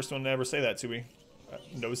 the first one to ever say that to me.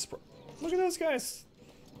 No surprise. Look at those guys.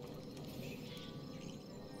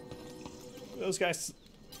 Look at those guys.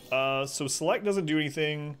 So select doesn't do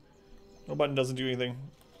anything. No button doesn't do anything.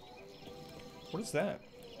 What is that?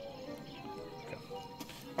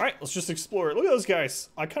 Alright, let's just explore it. Look at those guys.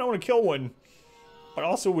 I kind of want to kill one. But I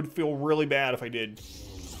also would feel really bad if I did.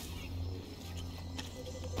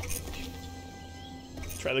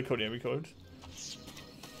 Try the Kodami code.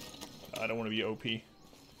 I don't want to be OP.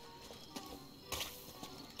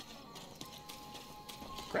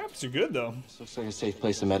 Craps are good, though. This looks like a safe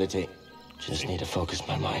place to meditate. Just need to focus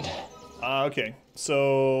my mind. Okay.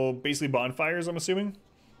 So, basically bonfires, I'm assuming?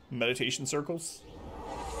 Meditation circles?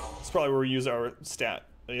 That's probably where we use our stat.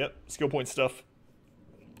 Yep, skill point stuff.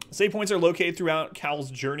 Save points are located throughout Cal's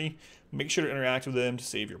journey. Make sure to interact with them to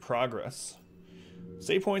save your progress.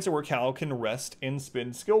 Save points are where Cal can rest and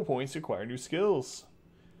spend skill points to acquire new skills.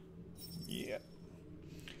 Yeah.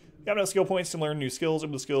 You have enough skill points to learn new skills.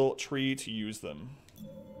 Open the skill tree to use them.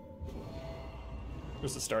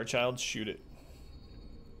 There's the Star Child. Shoot it.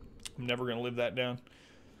 I'm never going to live that down.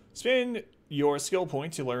 Spend your skill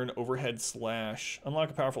point to learn Overhead Slash. Unlock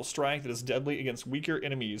a powerful strike that is deadly against weaker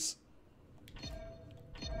enemies.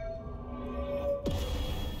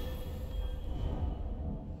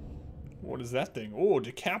 What is that thing? Oh,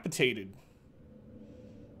 decapitated.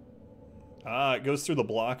 Ah, it goes through the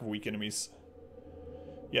block of weak enemies.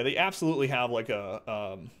 Yeah, they absolutely have like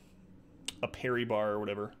a parry bar or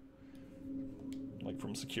whatever. Like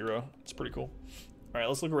from Sekiro. It's pretty cool. Alright,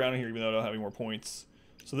 let's look around here even though I don't have any more points.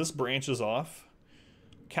 So this branches off.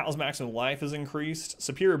 Cal's maximum life is increased.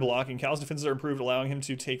 Superior blocking. Cal's defenses are improved, allowing him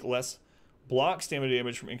to take less block stamina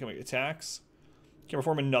damage from incoming attacks. Can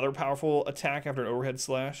perform another powerful attack after an overhead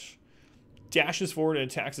slash. Dashes forward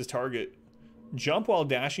and attacks his target. Jump while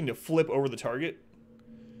dashing to flip over the target.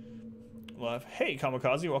 Left. Hey,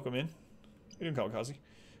 Kamikaze, welcome in. How you doing, Kamikaze?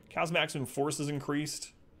 Cal's maximum force is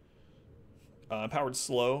increased. Powered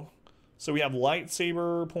slow. So we have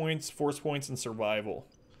lightsaber points, force points, and survival.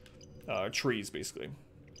 Trees, basically.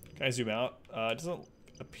 Can I zoom out? It doesn't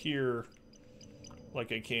appear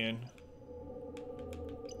like I can.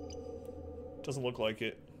 Doesn't look like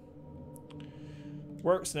it.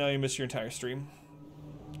 Works. Now you missed your entire stream.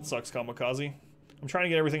 Sucks, Kamikaze. I'm trying to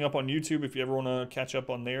get everything up on YouTube if you ever want to catch up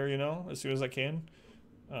on there, you know, as soon as I can.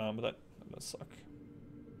 But that does suck.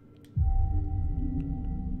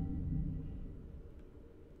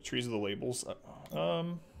 Trees of the labels.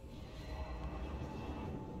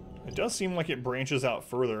 It does seem like it branches out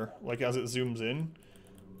further, like as it zooms in.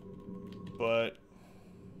 But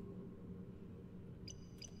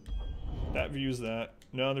that views that.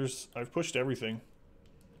 No, I've pushed everything.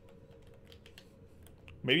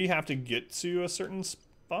 Maybe you have to get to a certain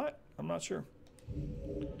spot? I'm not sure.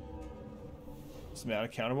 Is Matt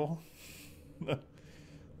accountable?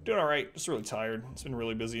 Doing alright, just really tired. It's been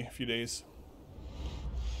really busy a few days.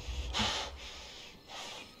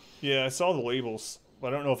 Yeah, I saw the labels, but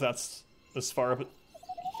I don't know if that's as far up.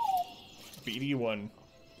 BD1.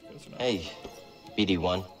 Hey,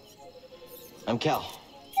 BD1. I'm Cal.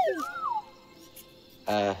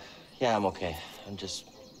 Yeah, I'm okay. I'm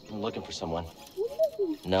looking for someone.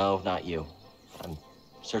 No, not you. I'm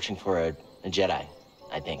searching for a Jedi,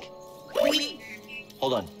 I think.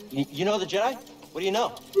 Hold on. You know the Jedi? What do you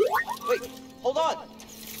know? Wait, hold on!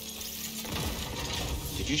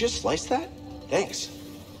 you just slice that? Thanks.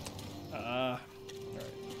 Alright.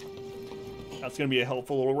 That's gonna be a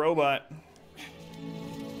helpful little robot.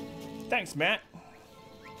 Thanks, Matt.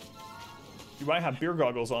 You might have beer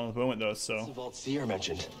goggles on at the moment, though, so. Vault Seer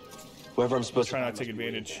mentioned. Whoever I'm supposed to try not to take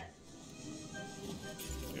advantage.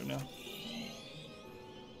 Now.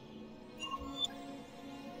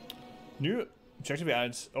 New objective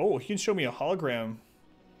adds. Oh, he can show me a hologram.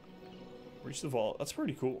 Reach the vault. That's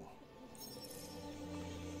pretty cool.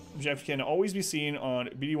 Objective can always be seen on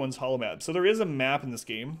BD1's holomap. So there is a map in this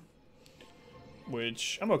game,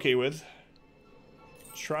 which I'm okay with.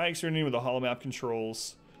 Try experimenting with the holomap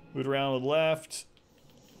controls. Move it around to the left.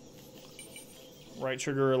 Right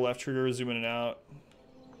trigger, left trigger, zoom in and out.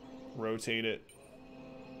 Rotate it.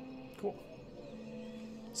 Cool.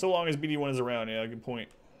 So long as BD1 is around, yeah, good point.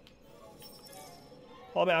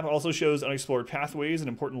 Holomap also shows unexplored pathways and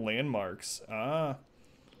important landmarks. Ah.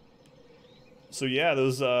 So yeah,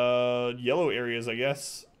 those yellow areas, I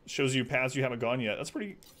guess, shows you paths you haven't gone yet. That's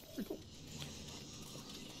pretty cool.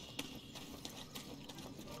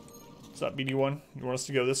 What's up, BD1? You want us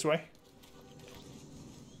to go this way?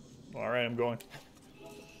 Alright, I'm going.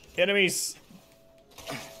 Enemies!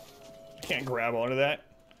 I can't grab onto that.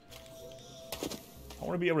 I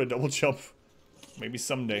want to be able to double jump. Maybe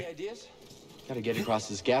someday. Any ideas? Gotta get across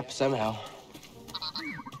this gap somehow.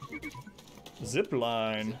 Zip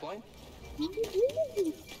line.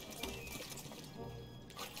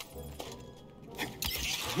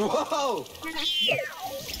 Whoa!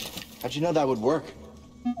 How'd you know that would work?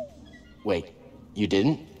 Wait, you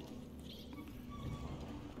didn't?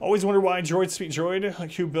 Always wondered why droids speak droid.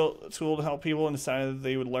 Like, who built a tool to help people and decided that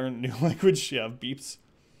they would learn a new language? Yeah, beeps.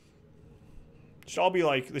 Should all be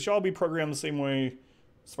like, they should all be programmed the same way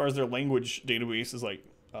as far as their language database is like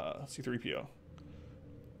C-3PO.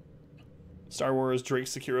 Star Wars, Drake,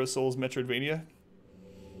 Sekiro, Souls, Metroidvania.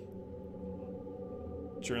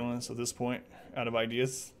 Journalists at this point, out of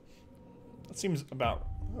ideas. That seems about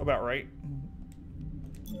right.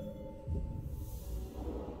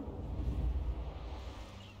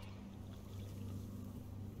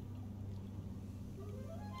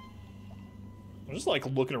 I'm just like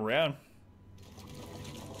looking around.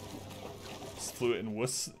 Just flew it and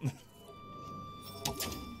wuss.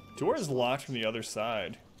 Door is locked from the other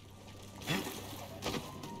side.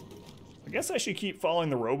 I guess I should keep following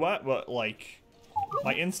the robot, but like,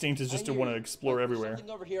 my instinct is just to want to explore everywhere.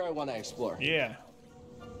 Something over here I want to explore. Yeah.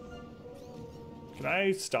 Can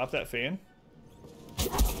I stop that fan?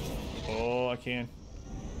 Oh, I can.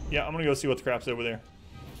 Yeah, I'm gonna go see what the crap's over there.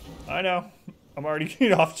 I know. I'm already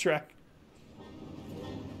getting off track.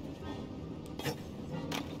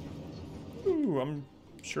 Ooh, I'm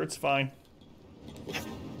sure it's fine.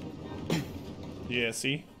 Yeah,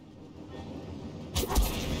 see?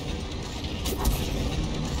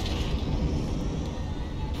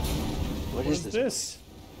 What is this?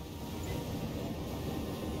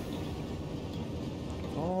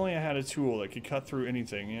 If only I had a tool that could cut through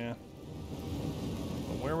anything, yeah.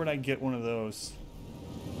 But where would I get one of those?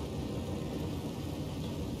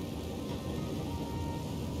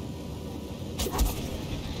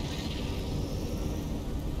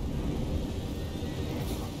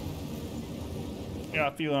 Yeah,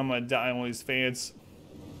 I feel I'm gonna die on one of these fans.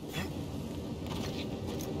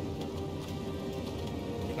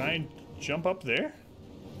 Can I jump up there?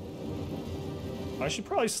 I should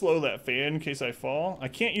probably slow that fan in case I fall. I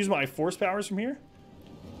can't use my force powers from here?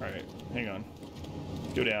 Alright, hang on.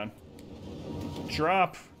 Let's go down.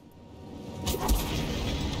 Drop!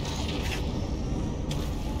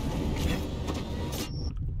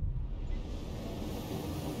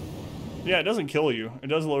 Yeah, it doesn't kill you. It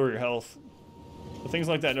does lower your health. But things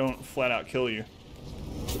like that don't flat out kill you.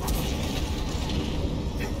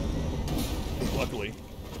 Luckily.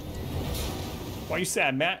 Why are you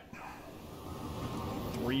sad, Matt?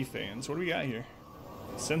 3 fans. What do we got here?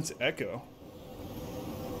 Sense Echo.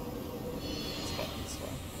 It's fine, it's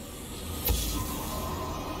fine.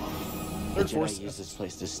 Third force. I use this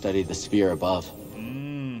place to study the sphere above. I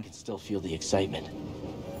can still feel the excitement.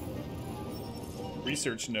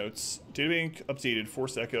 Research notes. Databank updated.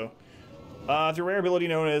 Force Echo. The rare ability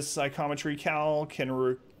known as psychometry, Cal can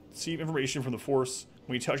receive information from the Force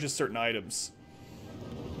when he touches certain items.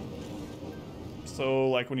 So,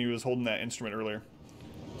 like when he was holding that instrument earlier.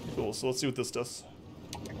 Cool, so let's see what this does.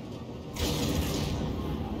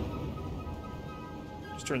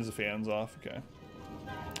 Just turns the fans off, okay.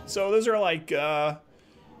 So those are like, kind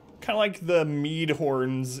of like the mead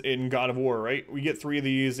horns in God of War, right? We get 3 of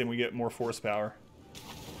these and we get more force power.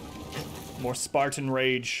 More Spartan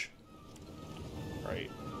rage.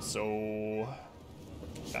 Right, so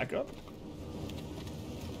back up.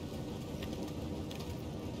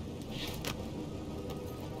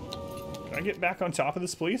 Can I get back on top of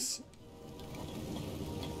this, please?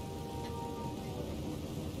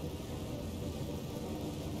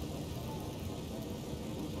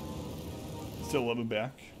 Still love him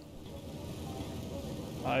back.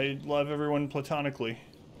 I love everyone platonically.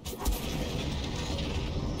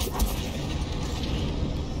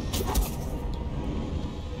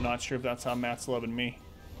 I'm not sure if that's how Matt's loving me.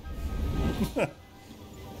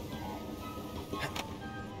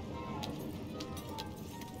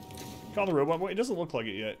 Call the robot boy. It doesn't look like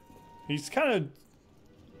it yet. He's kind of...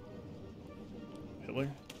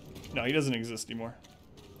 Hitler? No, he doesn't exist anymore.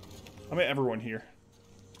 I meant everyone here.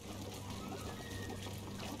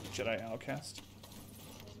 Jedi outcast.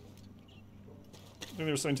 I think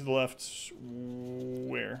there was something to the left.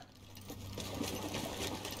 Where?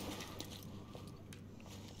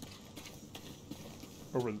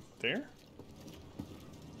 Over there?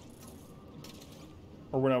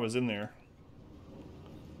 Or when I was in there?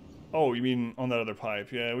 Oh, you mean on that other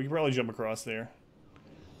pipe? Yeah, we could probably jump across there.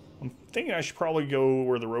 I'm thinking I should probably go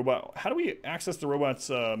where the robot... How do we access the robot's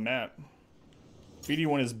map?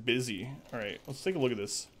 BD1 is busy. Alright, let's take a look at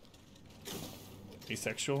this.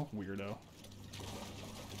 Asexual? Weirdo.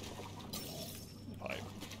 Pipe.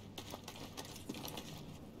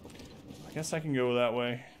 I guess I can go that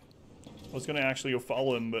way. I was gonna actually go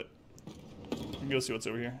follow him, but... I can go see what's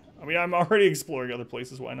over here. I mean, I'm already exploring other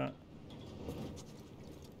places, why not?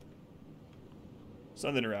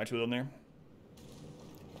 Something to interact with on there.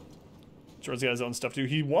 Jordan's got his own stuff too.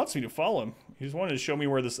 He wants me to follow him. He just wanted to show me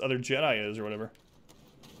where this other Jedi is or whatever.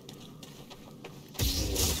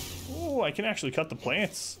 Oh, I can actually cut the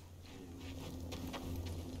plants.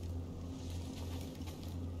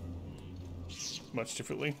 Much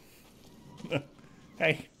differently.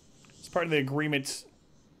 Hey, it's part of the agreement.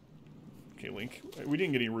 Okay, Link. We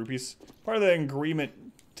didn't get any rupees. Part of the agreement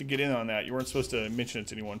to get in on that, you weren't supposed to mention it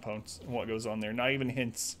to anyone, Ponce, and what goes on there. Not even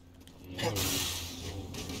hints.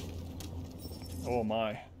 Oh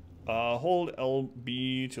my. Hold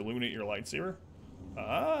LB to illuminate your lightsaber.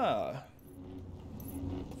 Ah.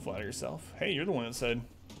 Flatter yourself. Hey, you're the one that said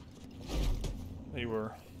they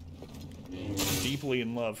were deeply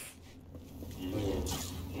in love.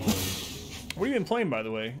 What have you been playing, by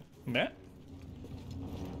the way, Matt?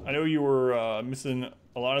 I know you were missing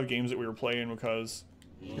a lot of the games that we were playing because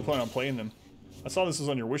you're planning on playing them. I saw this was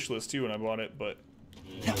on your wish list too when I bought it, but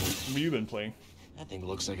what have you been playing? That thing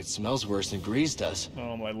looks like it smells worse than grease does.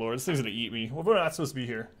 Oh my lord, this thing's gonna eat me. Well, we're not supposed to be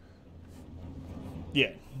here.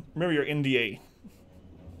 Yeah, remember your NDA.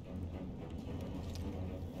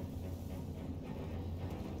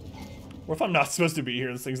 What if I'm not supposed to be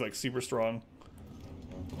here? This thing's like super strong.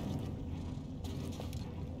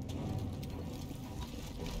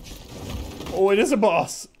 Oh, it is a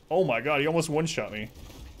boss. Oh my god, he almost one-shot me.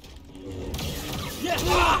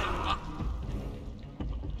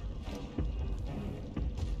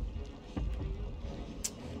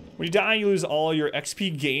 When you die, you lose all your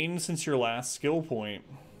XP gained since your last skill point.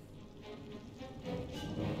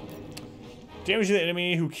 Damaging the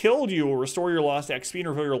enemy who killed you will restore your lost XP and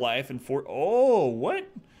refill your life and oh, what?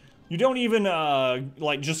 You don't even,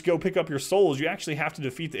 like, just go pick up your souls. You actually have to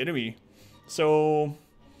defeat the enemy. So,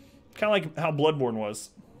 kind of like how Bloodborne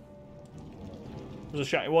was. There's a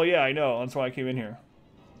shot. Well, yeah, I know. That's why I came in here.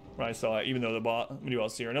 When I saw it, even though the menu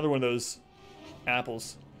boss here. Another one of those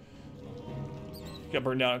apples. Got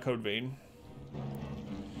burned down at Code Vein.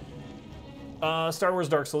 Star Wars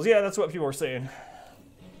Dark Souls. Yeah, that's what people are saying.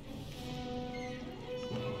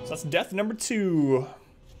 So that's death number 2.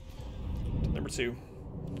 Number 2.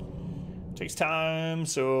 Takes time,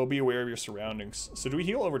 so be aware of your surroundings. So do we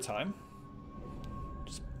heal over time?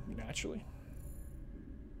 Just naturally.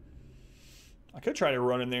 I could try to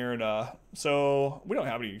run in there and, so we don't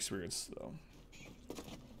have any experience, though.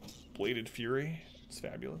 Bladed Fury. It's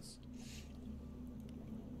fabulous.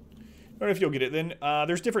 I don't know if you'll get it then.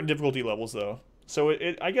 There's different difficulty levels, though. So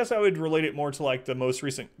I guess I would relate it more to, like, the most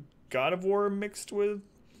recent God of War mixed with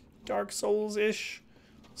Dark Souls-ish.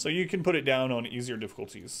 So you can put it down on easier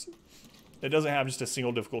difficulties. It doesn't have just a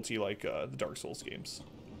single difficulty like the Dark Souls games.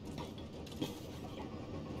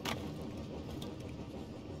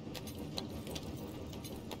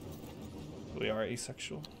 They are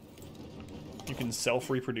asexual. You can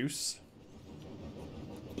self-reproduce.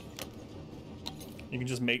 You can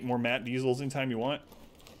just make more Matt Diesels anytime you want.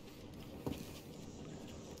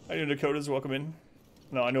 How you doing, Dakotas? Welcome in.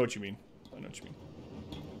 No, I know what you mean. I know what you mean.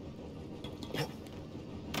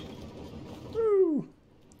 Woo!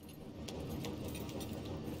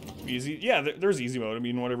 Easy. Yeah, there's easy mode. I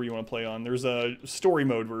mean, whatever you want to play on. There's a story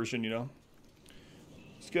mode version, you know.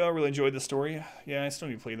 Just go. I really enjoyed the story. Yeah, I still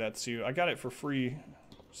need to play that too. I got it for free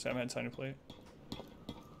Just haven't had time to play it.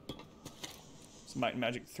 It's Might and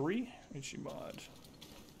Magic 3. Mod.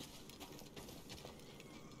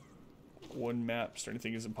 One map. Starting to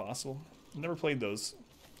think is impossible. I've never played those.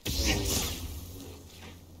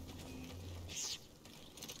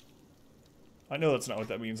 I know that's not what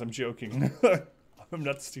that means. I'm joking. I'm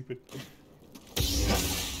not stupid.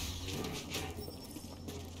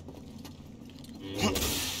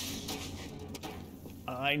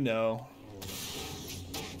 I know.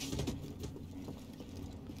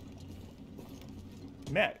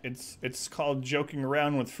 Matt, it's called joking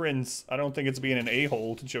around with friends. I don't think it's being an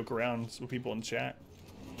a-hole to joke around with people in chat.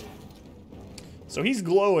 So he's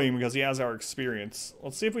glowing because he has our experience.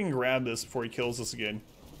 Let's see if we can grab this before he kills us again.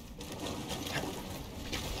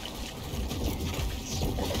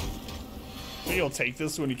 Maybe he'll take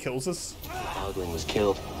this when he kills us. Halgling was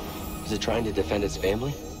killed. Was it trying to defend its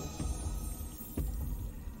family?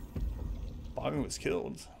 Bogman was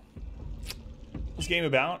killed. What's this game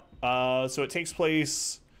about? So it takes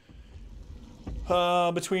place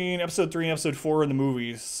between episode 3 and episode 4 in the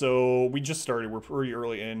movies. So we just started. We're pretty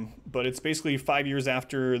early in, but it's basically 5 years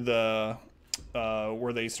after the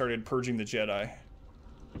where they started purging the Jedi.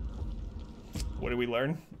 What did we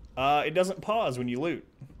learn? It doesn't pause when you loot.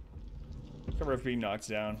 Cover of being knocked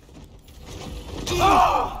down.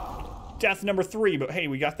 Death number 3, but hey,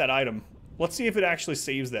 we got that item. Let's see if it actually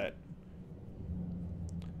saves that.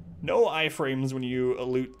 No iframes when you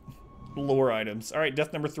loot lore items. Alright,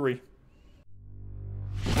 death number 3.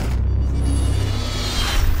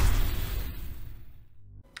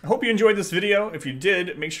 I hope you enjoyed this video. If you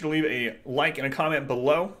did, make sure to leave a like and a comment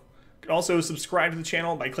below. You can also subscribe to the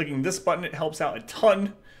channel by clicking this button. It helps out a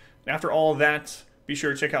ton. And after all of that, be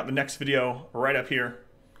sure to check out the next video right up here.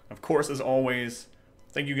 Of course, as always,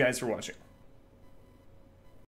 thank you guys for watching.